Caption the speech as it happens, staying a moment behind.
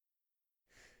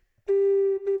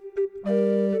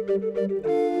Hi,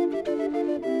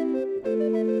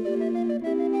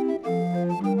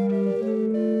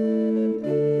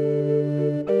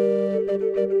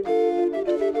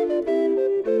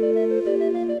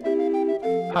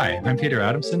 I'm Peter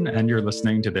Adamson, and you're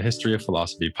listening to the History of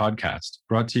Philosophy podcast,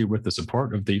 brought to you with the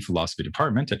support of the Philosophy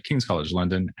Department at King's College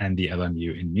London and the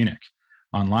LMU in Munich,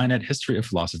 online at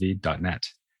historyofphilosophy.net.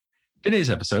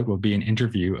 Today's episode will be an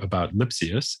interview about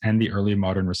Lipsius and the early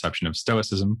modern reception of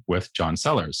Stoicism with John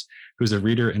Sellers, who's a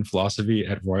reader in philosophy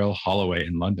at Royal Holloway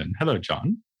in London. Hello,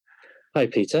 John. Hi,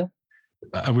 Peter.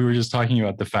 We were just talking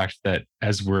about the fact that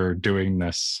as we're doing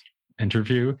this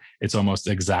interview, it's almost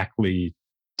exactly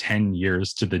 10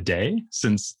 years to the day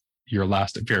since your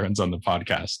last appearance on the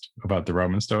podcast about the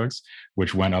Roman Stoics,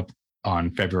 which went up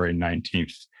on February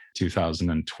 19th,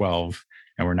 2012.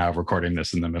 And we're now recording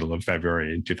this in the middle of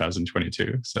February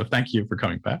 2022. So thank you for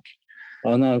coming back.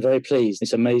 Oh, no, I'm very pleased.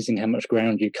 It's amazing how much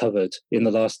ground you covered in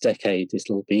the last decade.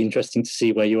 It'll be interesting to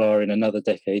see where you are in another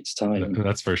decade's time.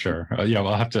 That's for sure.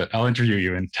 I'll interview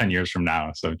you in 10 years from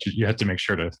now. So you have to make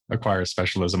sure to acquire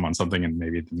specialism on something in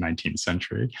maybe the 19th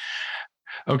century.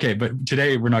 Okay, but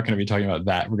today we're not going to be talking about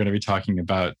that. We're going to be talking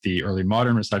about the early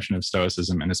modern reception of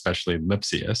Stoicism and especially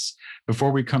Lipsius.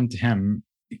 Before we come to him,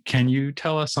 can you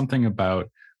tell us something about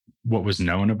what was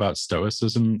known about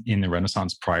Stoicism in the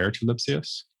Renaissance prior to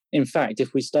Lipsius? In fact,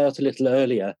 if we start a little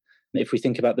earlier, if we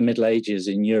think about the Middle Ages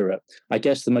in Europe, I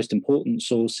guess the most important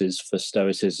sources for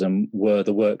Stoicism were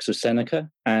the works of Seneca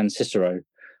and Cicero.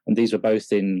 And these were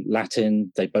both in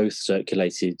Latin. They both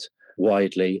circulated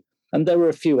widely. And there were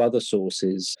a few other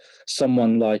sources.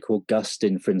 Someone like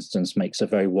Augustine, for instance, makes a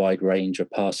very wide range of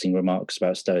passing remarks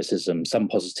about Stoicism, some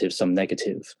positive, some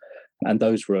negative. And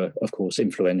those were, of course,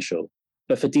 influential.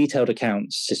 But for detailed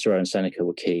accounts, Cicero and Seneca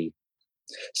were key.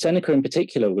 Seneca in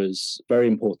particular was very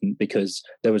important because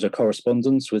there was a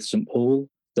correspondence with St. Paul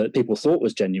that people thought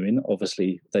was genuine.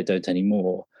 Obviously, they don't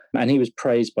anymore. And he was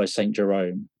praised by St.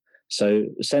 Jerome. So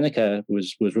Seneca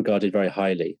was regarded very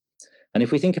highly. And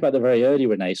if we think about the very early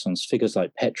Renaissance, figures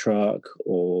like Petrarch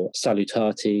or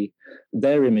Salutati,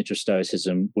 their image of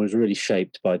Stoicism was really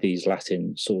shaped by these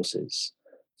Latin sources.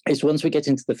 It's once we get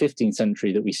into the 15th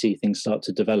century that we see things start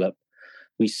to develop.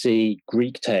 We see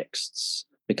Greek texts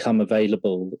become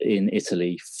available in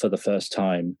Italy for the first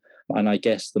time. And I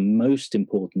guess the most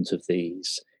important of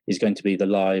these is going to be the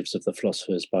Lives of the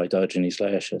Philosophers by Diogenes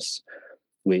Laertius,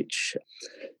 which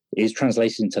is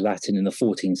translated into Latin in the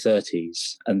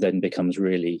 1430s and then becomes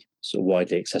really sort of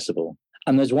widely accessible.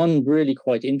 And there's one really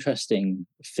quite interesting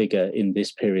figure in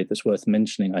this period that's worth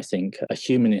mentioning, I think, a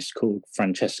humanist called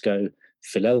Francesco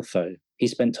Filelfo. He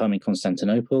spent time in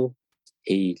Constantinople.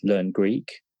 He learned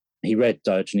Greek. He read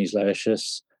Diogenes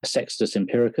Laertius, Sextus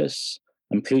Empiricus,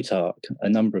 and Plutarch, a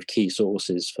number of key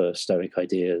sources for Stoic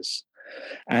ideas.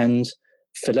 And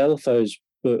Filelfo's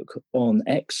book on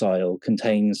exile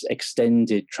contains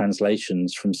extended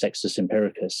translations from Sextus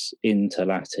Empiricus into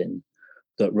Latin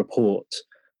that report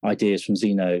ideas from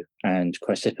Zeno and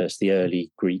Chrysippus, the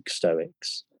early Greek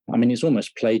Stoics. I mean, it's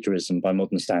almost plagiarism by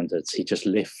modern standards. He just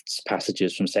lifts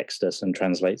passages from Sextus and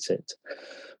translates it.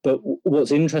 But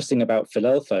what's interesting about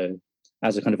Filelfo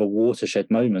as a kind of a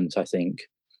watershed moment, I think,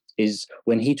 is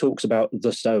when he talks about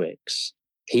the Stoics,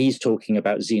 he's talking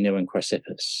about Zeno and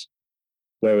Chrysippus.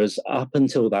 Whereas up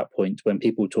until that point, when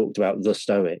people talked about the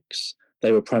Stoics,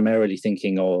 they were primarily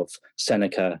thinking of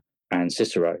Seneca and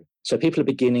Cicero. So people are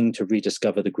beginning to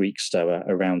rediscover the Greek Stoa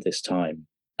around this time.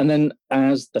 And then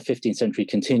as the 15th century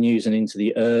continues and into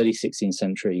the early 16th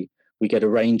century, we get a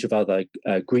range of other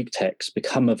Greek texts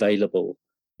become available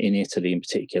in Italy in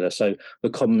particular. So the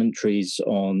commentaries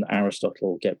on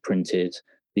Aristotle get printed.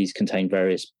 These contain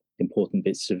various important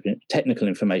bits of technical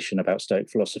information about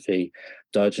Stoic philosophy.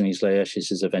 Diogenes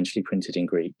Laertius is eventually printed in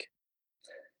Greek.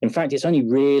 In fact, it's only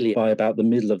really by about the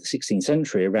middle of the 16th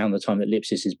century, around the time that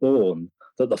Lipsius is born,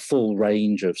 that the full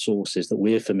range of sources that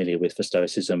we're familiar with for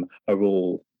Stoicism are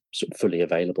all sort of fully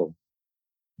available.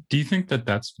 Do you think that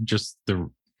that's just the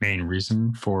main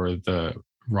reason for the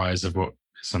rise of what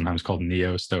is sometimes called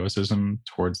Neo-Stoicism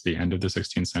towards the end of the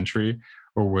 16th century?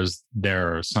 Or was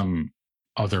there some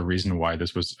other reason why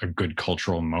this was a good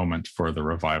cultural moment for the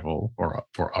revival or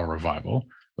for a revival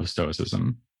of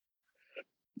Stoicism?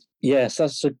 Yes,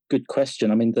 that's a good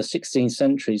question. I mean, the 16th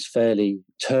century is fairly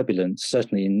turbulent,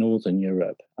 certainly in Northern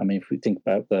Europe. I mean, if we think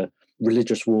about the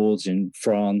religious wars in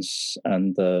France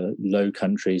and the Low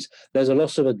Countries, there's a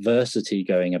lot of adversity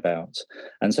going about.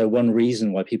 And so one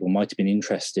reason why people might have been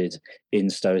interested in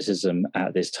Stoicism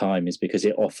at this time is because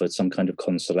it offered some kind of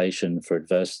consolation for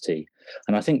adversity.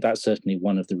 And I think that's certainly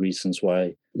one of the reasons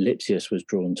why Lipsius was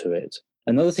drawn to it.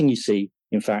 Another thing you see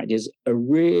in fact, is a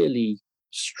really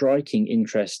striking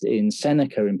interest in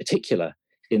Seneca in particular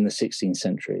in the 16th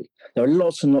century. There are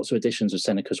lots and lots of editions of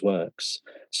Seneca's works.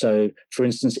 So, for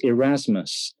instance,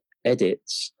 Erasmus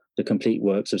edits the complete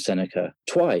works of Seneca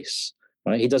twice.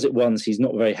 Right? He does it once, he's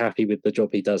not very happy with the job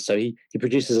he does, so he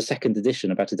produces a second edition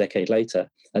about a decade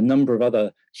later. A number of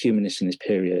other humanists in this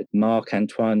period,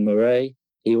 Marc-Antoine Mouret,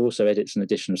 he also edits an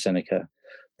edition of Seneca.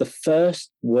 The first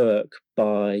work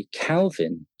by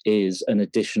Calvin is an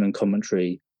edition and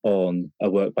commentary on a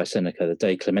work by Seneca, the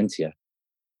De Clementia.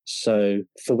 So,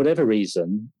 for whatever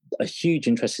reason, a huge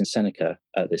interest in Seneca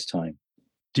at this time.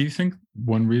 Do you think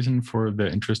one reason for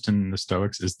the interest in the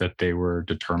Stoics is that they were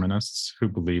determinists who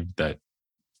believed that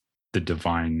the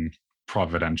divine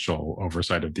providential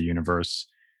oversight of the universe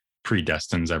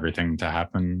predestines everything to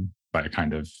happen by a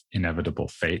kind of inevitable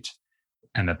fate,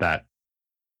 and that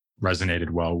resonated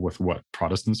well with what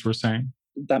Protestants were saying?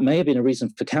 That may have been a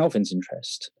reason for Calvin's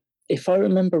interest. If I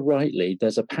remember rightly,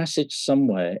 there's a passage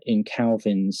somewhere in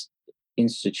Calvin's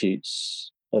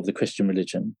Institutes of the Christian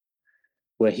Religion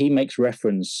where he makes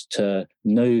reference to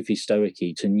Novi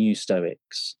Stoici, to new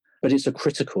Stoics, but it's a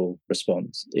critical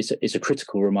response. It's a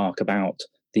critical remark about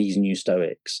these new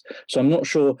Stoics. So I'm not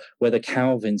sure whether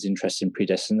Calvin's interest in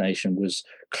predestination was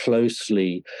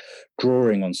closely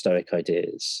drawing on Stoic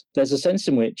ideas. There's a sense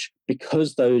in which,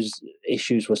 because those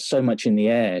issues were so much in the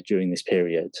air during this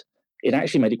period, it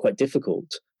actually made it quite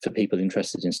difficult for people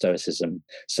interested in Stoicism.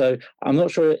 So I'm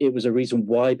not sure it was a reason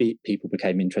why people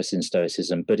became interested in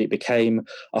Stoicism, but it became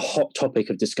a hot topic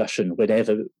of discussion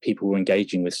whenever people were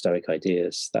engaging with Stoic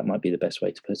ideas. That might be the best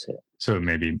way to put it. So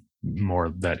maybe more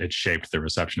that it shaped the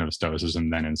reception of Stoicism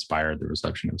than inspired the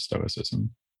reception of Stoicism.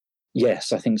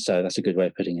 Yes, I think so. That's a good way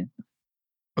of putting it.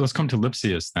 Well, let's come to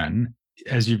Lipsius then.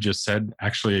 As you've just said,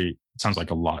 actually, it sounds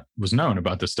like a lot was known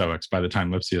about the Stoics by the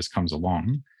time Lipsius comes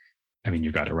along. I mean,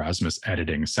 you've got Erasmus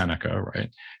editing Seneca,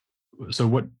 right? So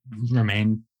what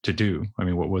remained to do? I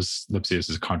mean, what was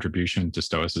Lipsius's contribution to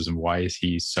Stoicism? Why is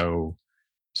he so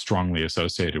strongly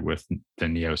associated with the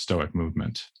Neo-Stoic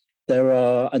movement? There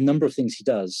are a number of things he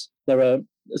does. There are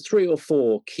 3 or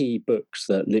 4 key books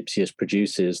that Lipsius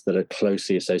produces that are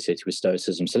closely associated with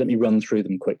Stoicism. So let me run through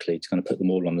them quickly to kind of put them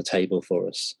all on the table for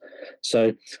us.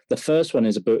 So the first one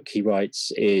is a book he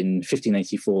writes in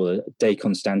 1584, De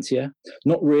Constantia,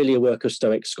 not really a work of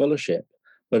Stoic scholarship,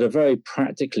 but a very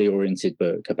practically oriented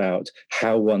book about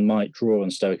how one might draw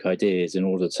on Stoic ideas in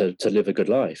order to live a good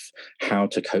life, how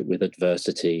to cope with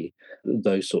adversity,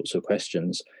 those sorts of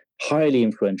questions. Highly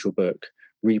influential book,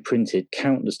 reprinted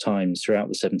countless times throughout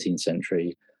the 17th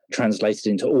century, translated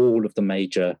into all of the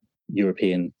major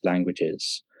European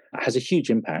languages. It has a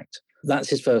huge impact. That's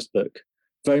his first book,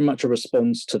 very much a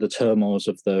response to the turmoils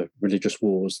of the religious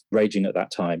wars raging at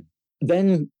that time.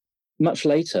 Then, much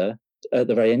later, at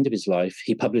the very end of his life,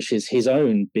 he publishes his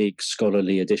own big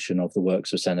scholarly edition of the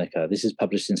works of Seneca. This is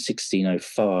published in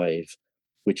 1605,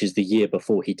 which is the year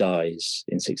before he dies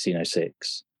in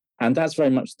 1606. And that's very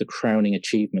much the crowning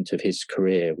achievement of his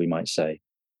career, we might say.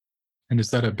 And is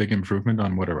that a big improvement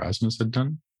on what Erasmus had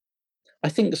done? I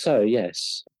think so,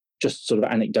 yes. Just sort of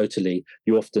anecdotally,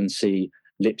 you often see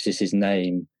Lipsius's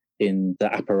name in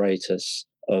the apparatus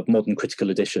of modern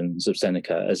critical editions of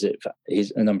Seneca, as if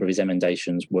a number of his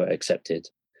emendations were accepted.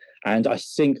 And I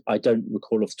think, I don't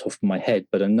recall off the top of my head,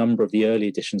 but a number of the early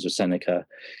editions of Seneca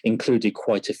included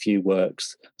quite a few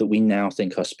works that we now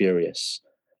think are spurious.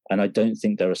 And I don't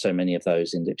think there are so many of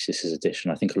those in Lipsius's edition.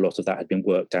 I think a lot of that had been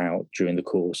worked out during the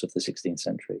course of the 16th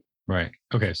century. Right.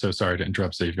 Okay. So sorry to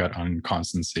interrupt. So you've got On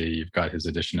Constancy, you've got his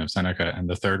edition of Seneca, and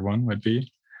the third one would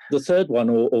be? The third one,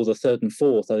 or the third and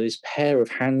fourth, are this pair of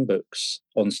handbooks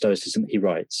on Stoicism that he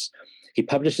writes. He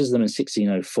publishes them in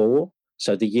 1604,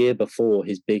 so the year before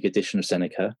his big edition of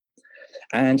Seneca.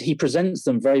 And he presents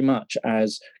them very much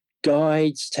as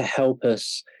guides to help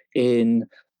us in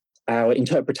our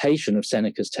interpretation of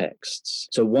Seneca's texts.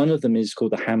 So one of them is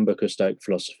called the Handbook of Stoic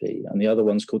Philosophy, and the other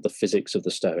one's called the Physics of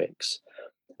the Stoics.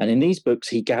 And in these books,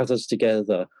 he gathers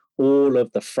together all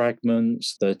of the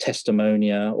fragments, the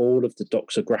testimonia, all of the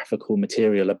doxographical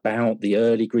material about the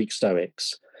early Greek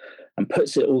Stoics, and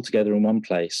puts it all together in one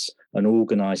place and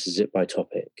organizes it by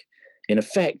topic. In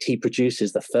effect, he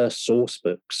produces the first source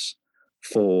books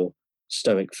for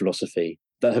Stoic philosophy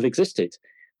that have existed.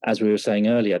 As we were saying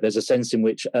earlier, there's a sense in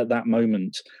which at that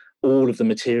moment, all of the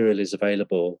material is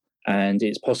available, and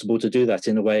it's possible to do that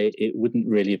in a way it wouldn't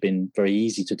really have been very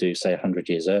easy to do, say, 100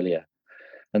 years earlier.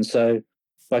 And so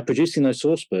by producing those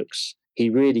source books, he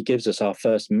really gives us our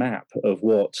first map of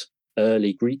what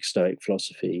early Greek Stoic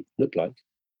philosophy looked like.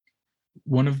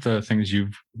 One of the things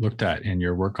you've looked at in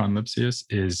your work on Lipsius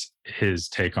is his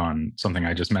take on something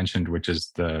I just mentioned, which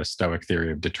is the Stoic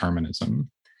theory of determinism.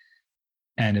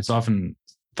 And it's often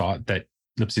thought that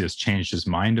Lipsius changed his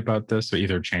mind about this, so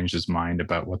either changed his mind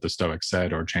about what the Stoics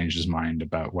said or changed his mind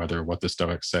about whether what the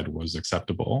Stoics said was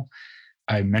acceptable.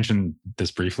 I mentioned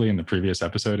this briefly in the previous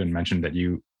episode and mentioned that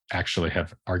you actually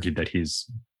have argued that his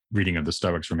reading of the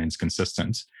Stoics remains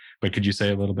consistent. But could you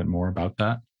say a little bit more about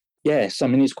that? Yes, I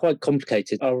mean, it's quite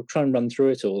complicated. I'll try and run through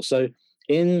it all. So,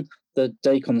 in the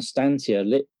De Constantia,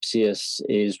 Lipsius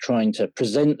is trying to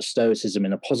present Stoicism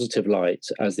in a positive light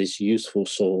as this useful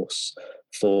source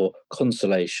for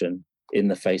consolation in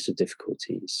the face of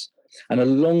difficulties. And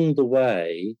along the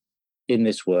way in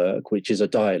this work, which is a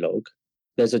dialogue,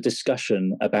 there's a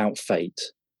discussion about fate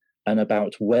and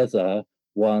about whether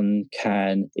one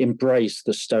can embrace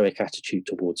the Stoic attitude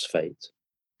towards fate.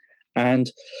 And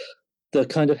the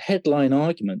kind of headline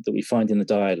argument that we find in the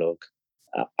dialogue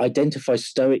identifies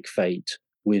Stoic fate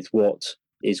with what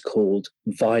is called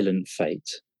violent fate,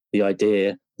 the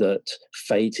idea that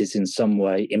fate is in some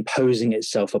way imposing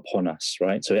itself upon us,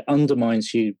 right? So it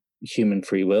undermines human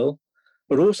free will,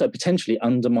 but also potentially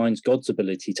undermines God's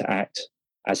ability to act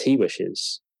as he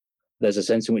wishes. There's a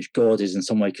sense in which God is in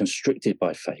some way constricted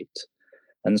by fate.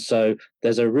 And so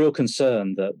there's a real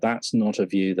concern that that's not a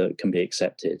view that can be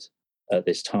accepted at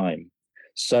this time.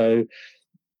 So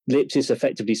Lipsius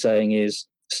effectively saying is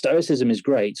Stoicism is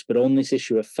great, but on this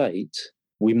issue of fate,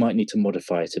 we might need to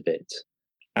modify it a bit.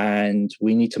 And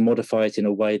we need to modify it in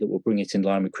a way that will bring it in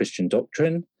line with Christian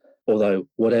doctrine. Although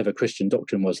whatever Christian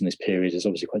doctrine was in this period is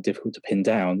obviously quite difficult to pin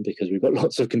down because we've got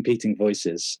lots of competing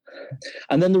voices.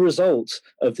 And then the result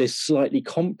of this slightly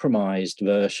compromised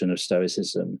version of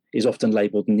Stoicism is often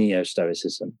labeled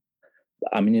Neo-Stoicism.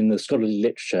 I mean, in the scholarly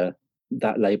literature,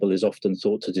 that label is often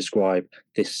thought to describe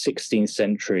this 16th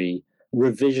century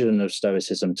revision of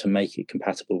Stoicism to make it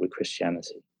compatible with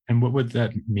Christianity. And what would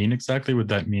that mean exactly? Would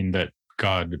that mean that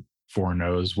God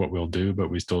foreknows what we'll do, but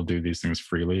we still do these things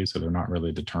freely, so they're not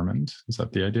really determined? Is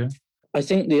that the idea? I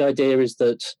think the idea is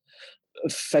that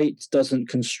fate doesn't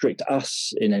constrict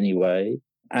us in any way,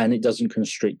 and it doesn't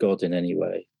constrict God in any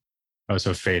way. Oh,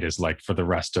 so fate is like for the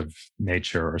rest of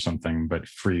nature or something, but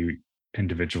free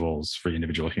individual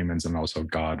humans, and also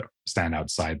God stand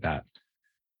outside that.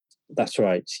 That's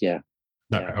right, yeah.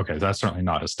 Okay, that's certainly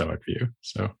not a Stoic view.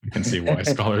 So you can see why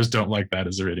scholars don't like that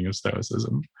as a reading of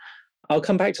Stoicism. I'll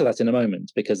come back to that in a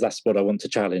moment because that's what I want to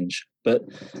challenge. But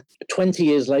 20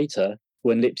 years later,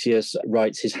 when Lipsius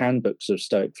writes his handbooks of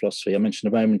Stoic philosophy, I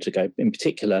mentioned a moment ago, in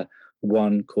particular,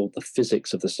 one called The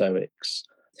Physics of the Stoics,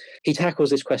 he tackles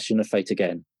this question of fate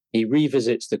again. He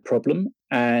revisits the problem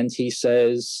and he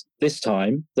says this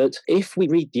time that if we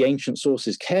read the ancient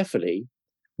sources carefully,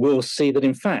 we'll see that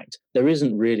in fact, there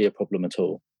isn't really a problem at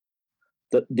all.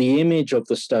 That the image of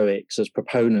the Stoics as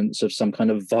proponents of some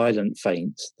kind of violent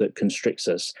fate that constricts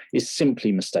us is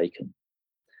simply mistaken.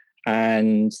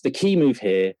 And the key move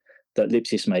here that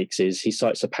Lipsius makes is he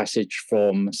cites a passage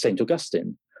from St.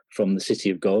 Augustine, from the City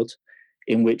of God,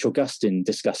 in which Augustine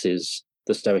discusses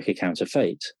the Stoic account of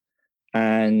fate.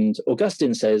 And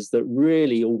Augustine says that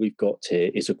really all we've got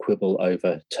here is a quibble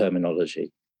over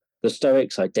terminology. The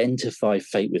Stoics identify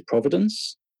fate with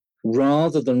providence,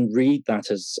 rather than read that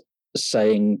as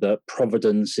saying that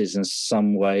providence is in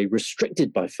some way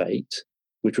restricted by fate,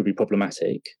 which would be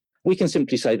problematic. We can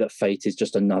simply say that fate is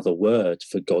just another word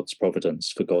for God's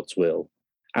providence, for God's will.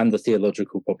 And the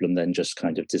theological problem then just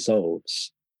kind of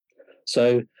dissolves.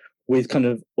 So with kind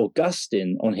of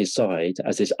Augustine on his side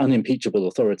as this unimpeachable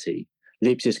authority,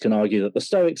 Lipsius can argue that the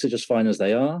Stoics are just fine as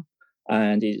they are,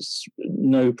 and it's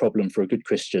no problem for a good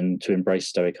Christian to embrace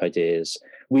Stoic ideas.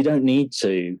 We don't need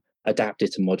to adapt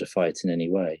it and modify it in any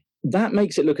way. That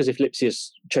makes it look as if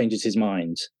Lipsius changes his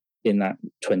mind in that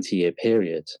 20-year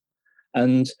period.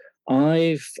 And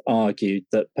I've argued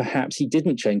that perhaps he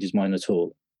didn't change his mind at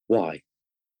all. Why?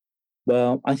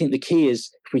 Well, I think the key is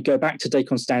if we go back to De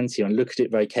Constantia and look at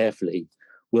it very carefully,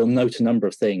 we'll note a number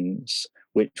of things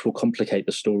which will complicate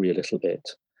the story a little bit.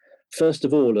 First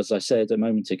of all, as I said a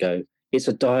moment ago, it's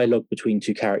a dialogue between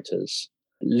two characters.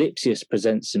 Lipsius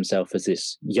presents himself as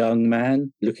this young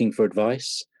man looking for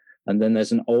advice, and then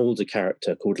there's an older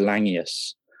character called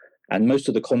Langius, and most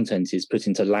of the content is put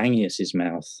into Langius's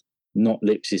mouth, not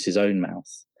Lipsius's own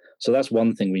mouth. So that's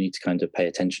one thing we need to kind of pay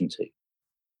attention to.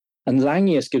 And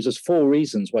Langius gives us 4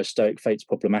 reasons why Stoic fate's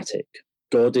problematic.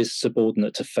 God is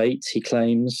subordinate to fate, he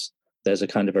claims. There's a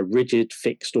kind of a rigid,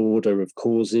 fixed order of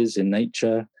causes in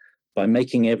nature. By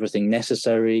making everything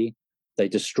necessary, they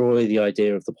destroy the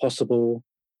idea of the possible,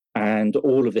 and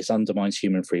all of this undermines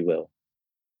human free will.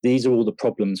 These are all the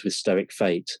problems with Stoic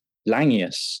fate,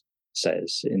 Langius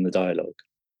says in the dialogue.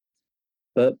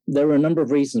 But there are a number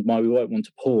of reasons why we won't want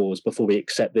to pause before we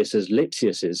accept this as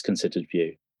Lipsius's considered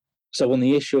view. So on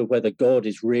the issue of whether God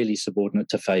is really subordinate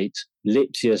to fate,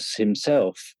 Lipsius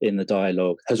himself in the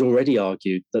dialogue has already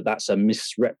argued that that's a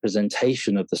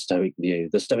misrepresentation of the Stoic view.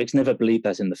 The Stoics never believed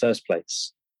that in the first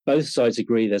place. Both sides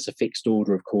agree there's a fixed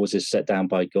order of causes set down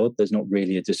by God. There's not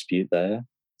really a dispute there.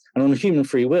 And on human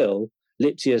free will,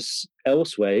 Lipsius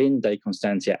elsewhere in De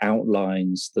Constantia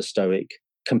outlines the Stoic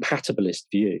compatibilist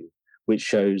view, which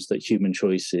shows that human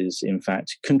choices, in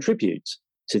fact, contribute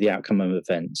to the outcome of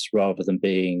events rather than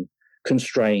being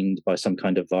constrained by some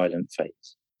kind of violent fate.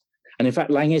 And in fact,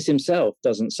 Langius himself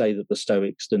doesn't say that the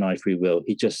Stoics deny free will.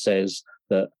 He just says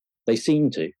that they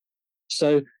seem to.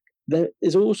 So there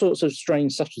is all sorts of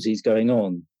strange subtleties going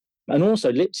on. And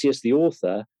also Lipsius, the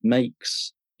author,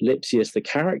 makes Lipsius, the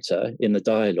character in the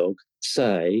dialogue,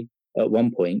 say at one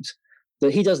point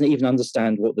that he doesn't even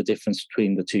understand what the difference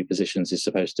between the two positions is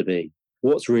supposed to be.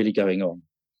 What's really going on?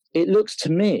 It looks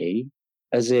to me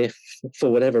as if,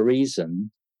 for whatever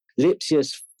reason,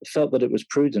 Lipsius felt that it was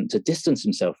prudent to distance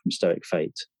himself from Stoic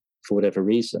fate for whatever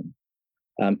reason.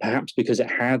 Perhaps because it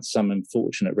had some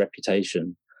unfortunate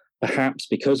reputation, perhaps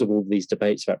because of all these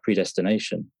debates about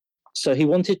predestination. So he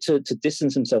wanted to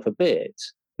distance himself a bit,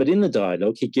 but in the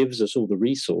dialogue, he gives us all the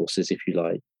resources, if you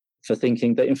like, for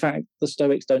thinking that, in fact, the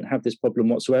Stoics don't have this problem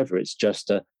whatsoever. It's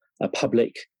just a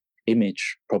public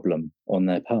image problem on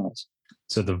their part.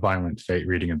 So the violent fate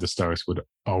reading of the Stoics would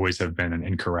always have been an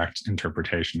incorrect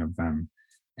interpretation of them.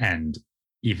 And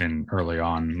even early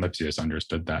on, Lipsius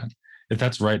understood that. If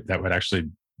that's right, that would actually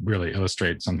really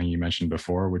illustrate something you mentioned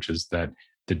before, which is that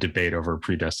the debate over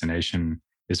predestination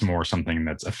is more something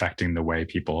that's affecting the way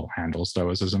people handle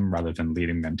Stoicism rather than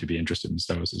leading them to be interested in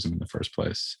Stoicism in the first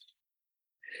place.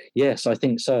 Yes, I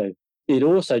think so. It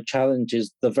also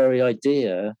challenges the very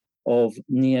idea of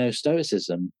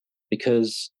neo-Stoicism,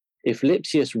 because if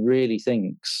Lipsius really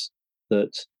thinks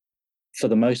that, for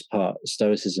the most part,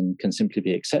 Stoicism can simply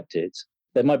be accepted,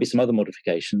 there might be some other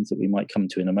modifications that we might come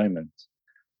to in a moment.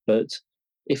 But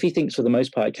if he thinks, for the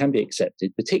most part, it can be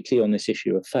accepted, particularly on this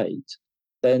issue of fate,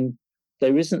 then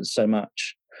there isn't so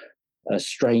much a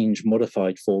strange,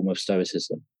 modified form of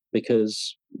Stoicism,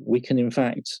 because we can, in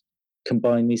fact,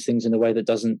 combine these things in a way that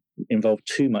doesn't involve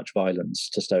too much violence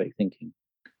to Stoic thinking.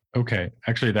 Okay.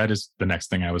 Actually, that is the next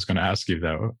thing I was going to ask you,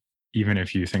 though. Even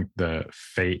if you think the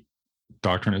fate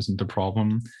doctrine isn't a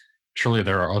problem, surely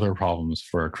there are other problems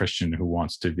for a Christian who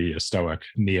wants to be a Stoic,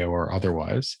 neo or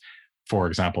otherwise. For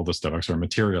example, the Stoics are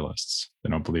materialists. They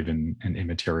don't believe in an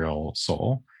immaterial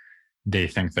soul. They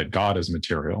think that God is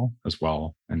material as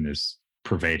well and is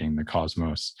pervading the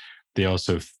cosmos. They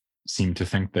also seem to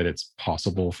think that it's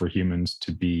possible for humans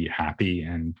to be happy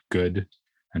and good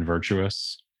and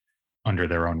virtuous under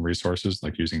their own resources,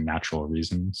 like using natural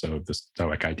reason. So the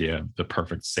Stoic idea of the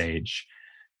perfect sage.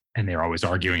 And they're always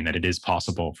arguing that it is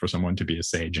possible for someone to be a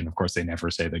sage. And of course, they never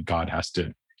say that God has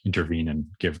to intervene and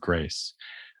give grace.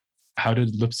 How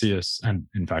did Lipsius, and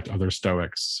in fact, other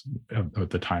Stoics at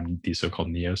the time, these so-called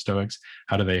neo-Stoics,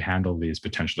 how do they handle these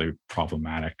potentially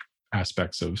problematic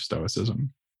aspects of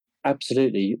Stoicism?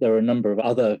 Absolutely. There are a number of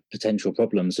other potential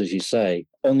problems, as you say.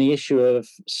 On the issue of,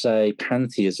 say,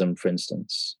 pantheism, for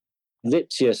instance,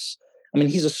 Lipsius, I mean,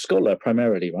 he's a scholar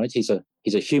primarily, right? He's a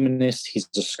humanist, he's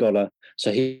a scholar.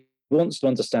 So he wants to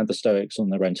understand the Stoics on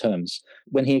their own terms.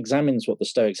 When he examines what the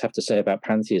Stoics have to say about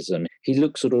pantheism, he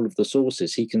looks at all of the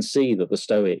sources. He can see that the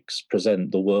Stoics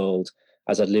present the world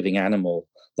as a living animal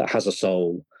that has a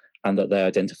soul, and that they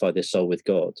identify this soul with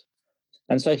God.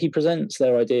 And so he presents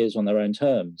their ideas on their own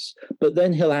terms. But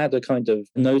then he'll add a kind of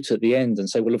note at the end and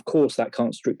say, well, of course, that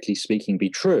can't strictly speaking be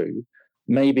true.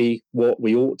 Maybe what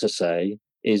we ought to say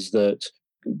is that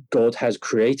God has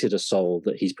created a soul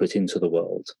that he's put into the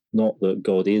world, not that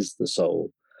God is the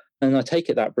soul. And I take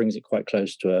it that brings it quite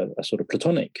close to a sort of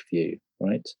Platonic view,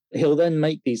 right? He'll then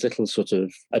make these little sort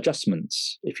of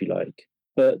adjustments, if you like,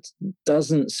 but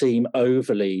doesn't seem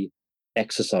overly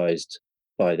exercised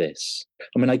by this.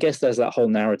 I mean, I guess there's that whole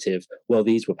narrative, well,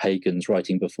 these were pagans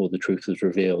writing before the truth was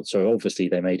revealed, so obviously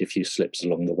they made a few slips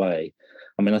along the way.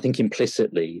 I mean, I think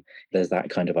implicitly there's that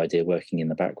kind of idea working in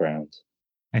the background.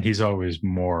 And he's always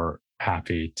more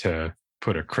happy to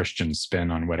put a Christian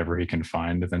spin on whatever he can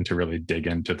find than to really dig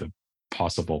into the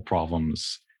possible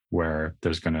problems where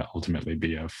there's going to ultimately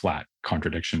be a flat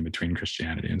contradiction between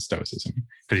Christianity and Stoicism,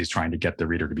 because he's trying to get the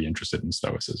reader to be interested in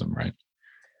Stoicism, right?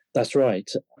 That's right.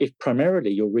 If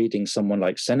primarily you're reading someone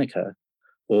like Seneca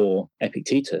or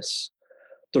Epictetus,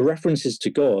 the references to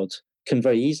God can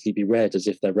very easily be read as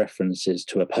if they're references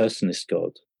to a personalist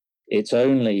God. It's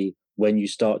only when you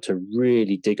start to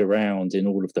really dig around in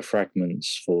all of the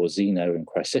fragments for Zeno and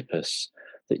Chrysippus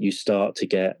that you start to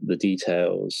get the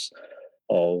details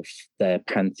of their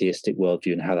pantheistic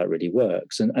worldview and how that really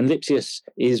works. And Lipsius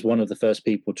is one of the first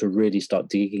people to really start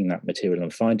digging that material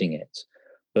and finding it.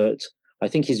 But I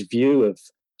think his view of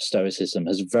Stoicism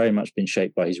has very much been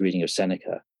shaped by his reading of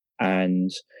Seneca.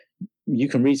 And you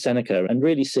can read Seneca and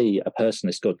really see a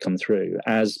personalist God come through,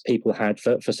 as people had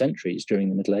for centuries during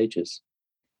the Middle Ages.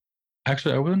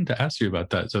 Actually, I wanted to ask you about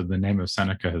that. So the name of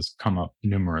Seneca has come up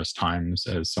numerous times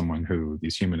as someone who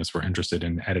these humanists were interested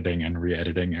in editing and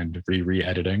re-editing and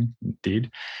re-editing, indeed.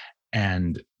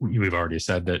 And we've already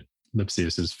said that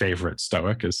Lipsius's favorite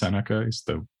Stoic is Seneca. He's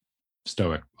the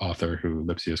Stoic author who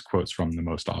Lipsius quotes from the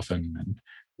most often and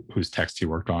whose text he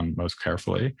worked on most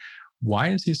carefully. Why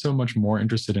is he so much more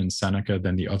interested in Seneca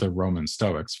than the other Roman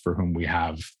Stoics for whom we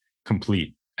have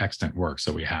complete extant work?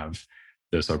 So we have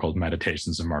the so-called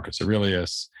Meditations of Marcus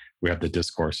Aurelius, we have the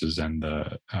Discourses and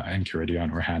the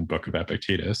Enchiridion, or Handbook of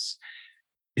Epictetus.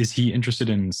 Is he interested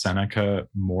in Seneca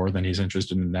more than he's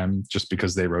interested in them just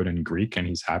because they wrote in Greek and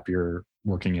he's happier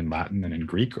working in Latin than in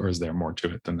Greek, or is there more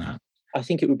to it than that? I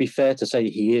think it would be fair to say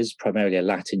he is primarily a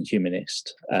Latin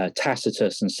humanist.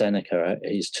 Tacitus and Seneca are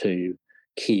his two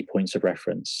key points of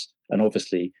reference, and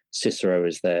obviously Cicero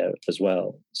is there as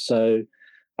well. So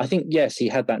I think, yes, he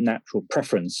had that natural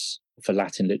preference for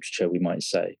Latin literature, we might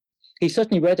say. He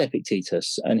certainly read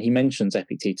Epictetus, and he mentions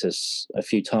Epictetus a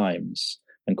few times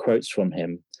and quotes from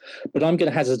him. But I'm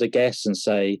going to hazard a guess and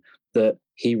say that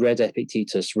he read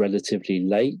Epictetus relatively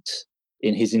late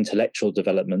in his intellectual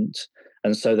development.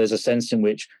 And so there's a sense in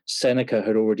which Seneca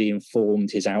had already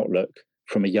informed his outlook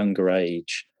from a younger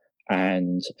age.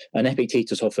 And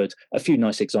Epictetus offered a few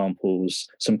nice examples,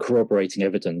 some corroborating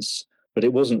evidence, but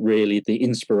it wasn't really the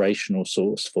inspirational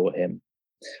source for him.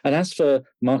 And as for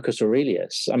Marcus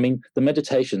Aurelius, I mean, the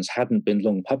Meditations hadn't been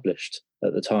long published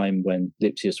at the time when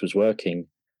Lipsius was working.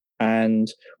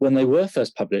 And when they were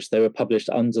first published, they were published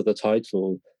under the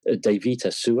title De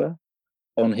Vita Sua,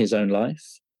 on his own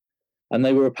life. And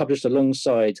they were published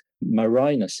alongside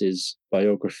Marinus's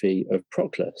biography of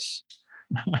Proclus.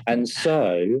 And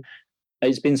so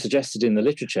it's been suggested in the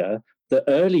literature that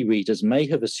early readers may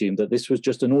have assumed that this was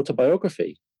just an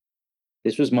autobiography.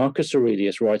 This was Marcus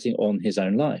Aurelius writing on his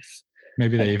own life.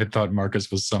 Maybe they even thought Marcus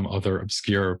was some other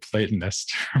obscure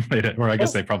Platonist, or I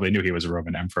guess they probably knew he was a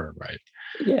Roman emperor, right?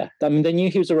 Yeah, I mean, they knew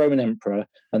he was a Roman emperor,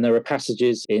 and there are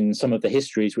passages in some of the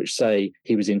histories which say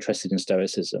he was interested in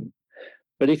Stoicism.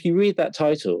 But if you read that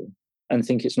title and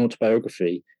think it's an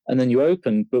autobiography, and then you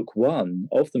open book 1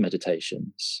 of the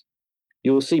Meditations,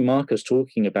 you'll see Marcus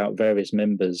talking about various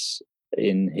members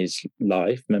in his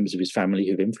life, members of his family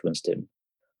who've influenced him.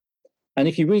 And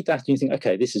if you read that and you think,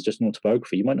 okay, this is just an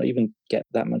autobiography, you might not even get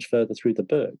that much further through the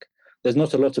book. There's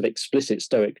not a lot of explicit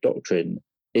Stoic doctrine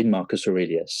in Marcus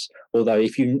Aurelius, although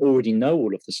if you already know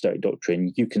all of the Stoic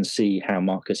doctrine, you can see how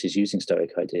Marcus is using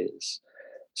Stoic ideas.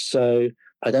 So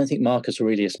I don't think Marcus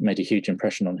Aurelius made a huge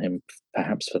impression on him,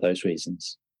 perhaps for those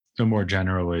reasons. So more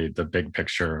generally, the big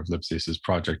picture of Lipsius's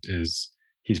project is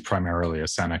he's primarily a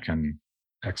Senecan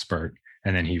expert,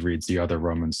 and then he reads the other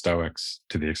Roman Stoics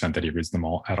to the extent that he reads them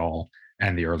all at all,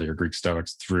 and the earlier Greek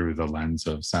Stoics through the lens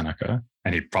of Seneca.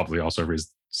 And he probably also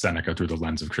reads Seneca through the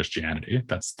lens of Christianity.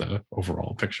 That's the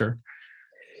overall picture.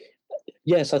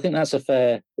 Yes, I think that's a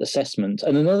fair assessment.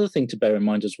 And another thing to bear in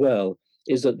mind as well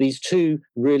is that these two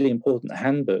really important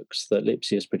handbooks that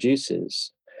Lipsius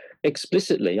produces,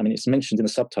 explicitly, I mean, it's mentioned in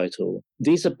the subtitle,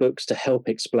 these are books to help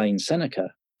explain Seneca.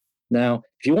 Now,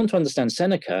 if you want to understand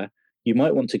Seneca, you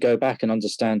might want to go back and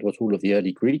understand what all of the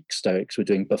early Greek Stoics were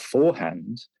doing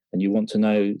beforehand, and you want to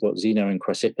know what Zeno and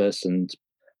Chrysippus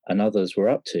and others were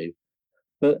up to.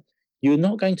 But you're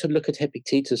not going to look at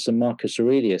Epictetus and Marcus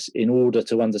Aurelius in order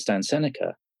to understand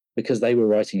Seneca, because they were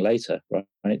writing later,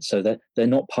 right? So they're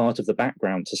not part of the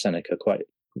background to Seneca, quite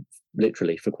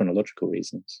literally, for chronological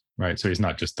reasons. Right. So he's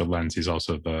not just the lens, he's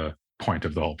also the point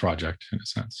of the whole project, in a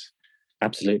sense.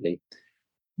 Absolutely.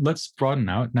 Let's broaden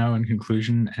out now in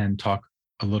conclusion and talk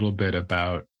a little bit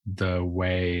about the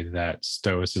way that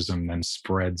Stoicism then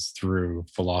spreads through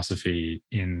philosophy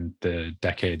in the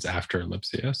decades after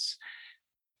Lipsius.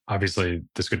 Obviously,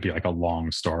 this could be like a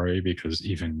long story because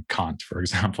even Kant, for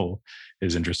example,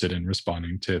 is interested in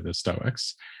responding to the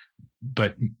Stoics.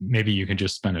 But maybe you can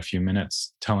just spend a few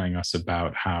minutes telling us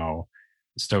about how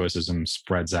Stoicism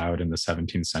spreads out in the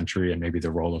 17th century and maybe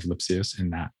the role of Lipsius in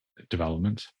that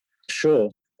development. Sure.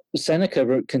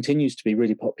 Seneca continues to be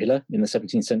really popular in the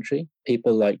 17th century.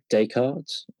 People like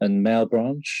Descartes and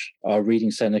Malebranche are reading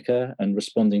Seneca and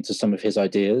responding to some of his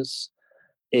ideas.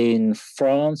 In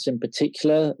France, in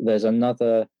particular, there's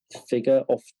another figure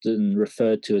often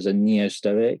referred to as a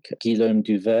neo-Stoic, Guillaume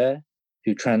Duvert,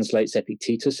 who translates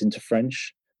Epictetus into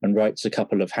French and writes a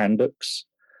couple of handbooks.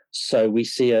 So we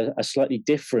see a slightly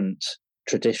different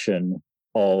tradition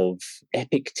of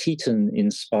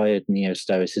Epictetan-inspired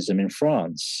neo-Stoicism in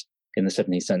France in the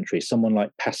 17th century. Someone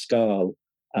like Pascal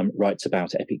writes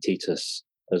about Epictetus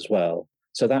as well.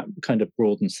 So that kind of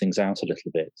broadens things out a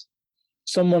little bit.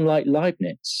 Someone like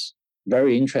Leibniz,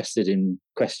 very interested in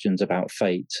questions about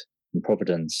fate and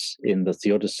providence in the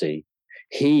Theodicy,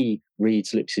 he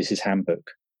reads Lipsius's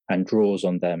handbook and draws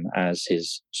on them as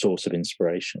his source of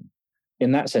inspiration.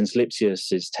 In that sense,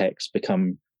 Lipsius's texts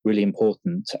become really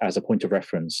important as a point of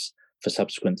reference for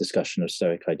subsequent discussion of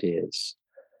Stoic ideas.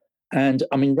 And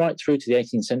I mean, right through to the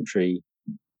 18th century,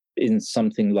 in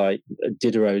something like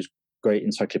Diderot's great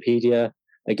encyclopedia,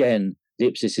 again,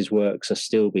 Lipsius's works are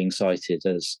still being cited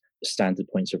as standard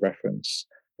points of reference.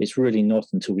 It's really not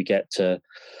until we get to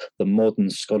the modern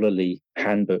scholarly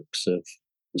handbooks of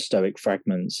Stoic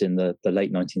fragments in the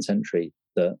late 19th century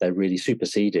that they're really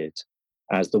superseded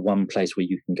as the one place where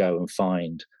you can go and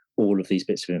find all of these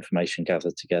bits of information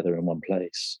gathered together in one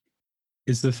place.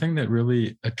 Is the thing that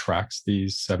really attracts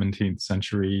these 17th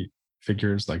century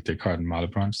figures like Descartes and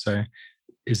Malebranche, say,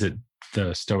 is it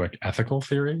the Stoic ethical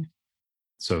theory?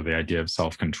 So the idea of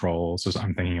self-control. So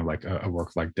I'm thinking of like a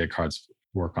work like Descartes'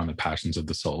 work on the passions of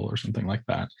the soul or something like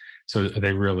that. So are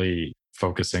they really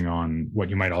focusing on what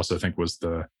you might also think was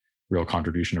the real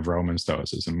contribution of Roman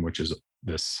Stoicism, which is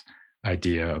this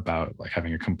idea about like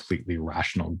having a completely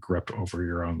rational grip over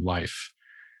your own life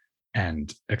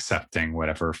and accepting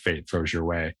whatever fate throws your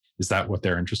way? Is that what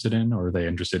they're interested in? Or are they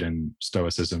interested in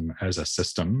Stoicism as a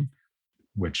system,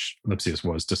 which Lipsius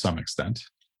was to some extent?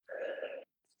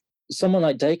 Someone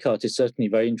like Descartes is certainly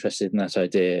very interested in that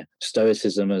idea,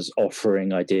 Stoicism as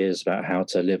offering ideas about how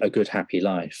to live a good, happy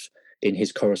life. In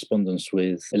his correspondence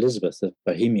with Elizabeth of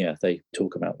Bohemia, they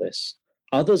talk about this.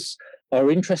 Others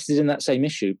are interested in that same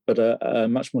issue, but are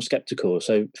much more skeptical.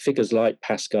 So figures like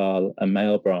Pascal and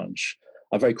Malebranche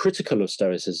are very critical of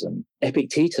Stoicism.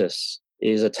 Epictetus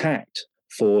is attacked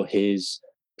for his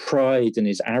pride and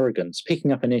his arrogance,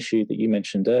 picking up an issue that you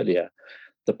mentioned earlier.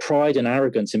 The pride and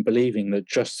arrogance in believing that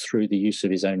just through the use of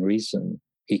his own reason,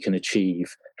 he can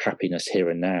achieve happiness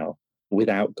here and now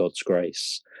without God's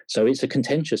grace. So it's a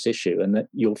contentious issue, and that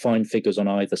you'll find figures on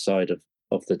either side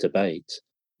of the debate.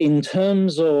 In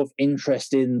terms of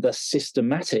interest in the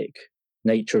systematic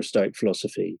nature of Stoic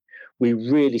philosophy, we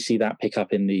really see that pick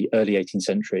up in the early 18th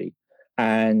century.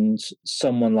 And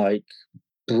someone like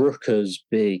Brooker's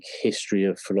big history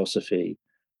of philosophy,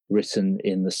 written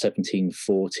in the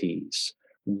 1740s,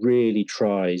 really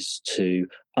tries to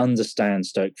understand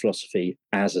Stoic philosophy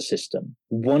as a system.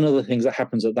 One of the things that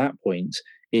happens at that point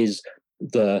is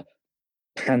the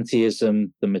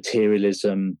pantheism, the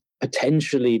materialism,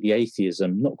 potentially the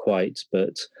atheism, not quite,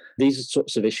 but these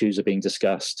sorts of issues are being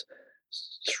discussed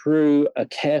through a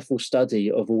careful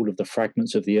study of all of the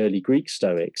fragments of the early Greek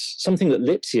Stoics, something that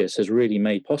Lipsius has really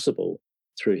made possible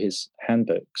through his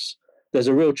handbooks. There's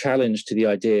a real challenge to the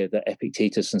idea that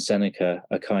Epictetus and Seneca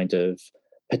are kind of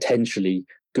potentially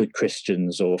good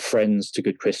Christians or friends to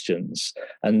good Christians.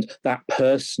 And that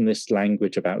personalist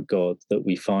language about God that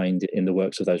we find in the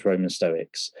works of those Roman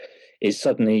Stoics is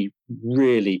suddenly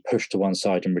really pushed to one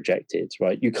side and rejected,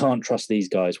 right? You can't trust these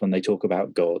guys when they talk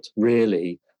about God.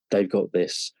 Really, they've got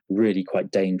this really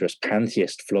quite dangerous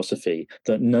pantheist philosophy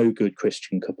that no good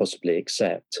Christian could possibly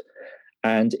accept.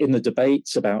 And in the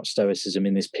debates about Stoicism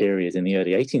in this period in the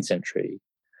early 18th century,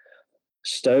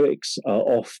 Stoics are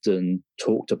often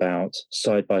talked about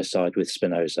side by side with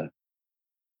Spinoza,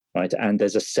 right? And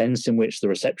there's a sense in which the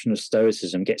reception of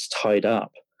Stoicism gets tied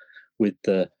up with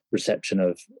the reception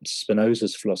of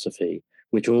Spinoza's philosophy,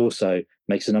 which also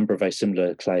makes a number of very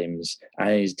similar claims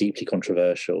and is deeply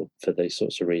controversial for these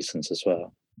sorts of reasons as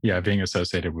well. Yeah, being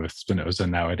associated with Spinoza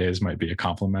nowadays might be a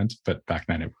compliment, but back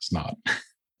then it was not.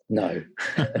 No.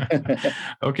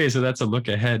 Okay, so that's a look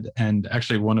ahead. And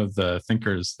actually, one of the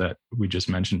thinkers that we just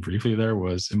mentioned briefly there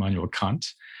was Immanuel Kant,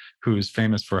 who's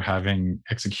famous for having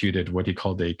executed what he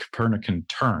called a Copernican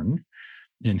turn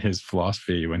in his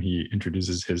philosophy when he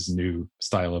introduces his new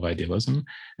style of idealism.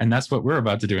 And that's what we're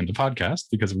about to do in the podcast,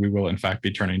 because we will, in fact,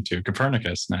 be turning to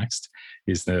Copernicus next.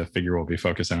 He's the figure we'll be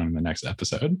focusing on in the next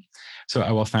episode. So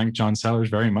I will thank John Sellers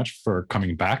very much for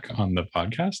coming back on the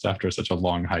podcast after such a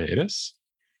long hiatus.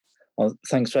 Well,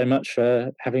 thanks very much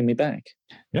for having me back.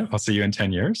 Yeah, I'll see you in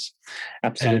 10 years.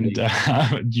 Absolutely.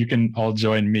 And you can all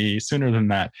join me sooner than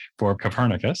that for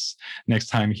Copernicus next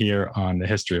time here on the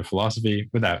History of Philosophy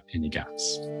Without Any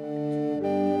Gaps.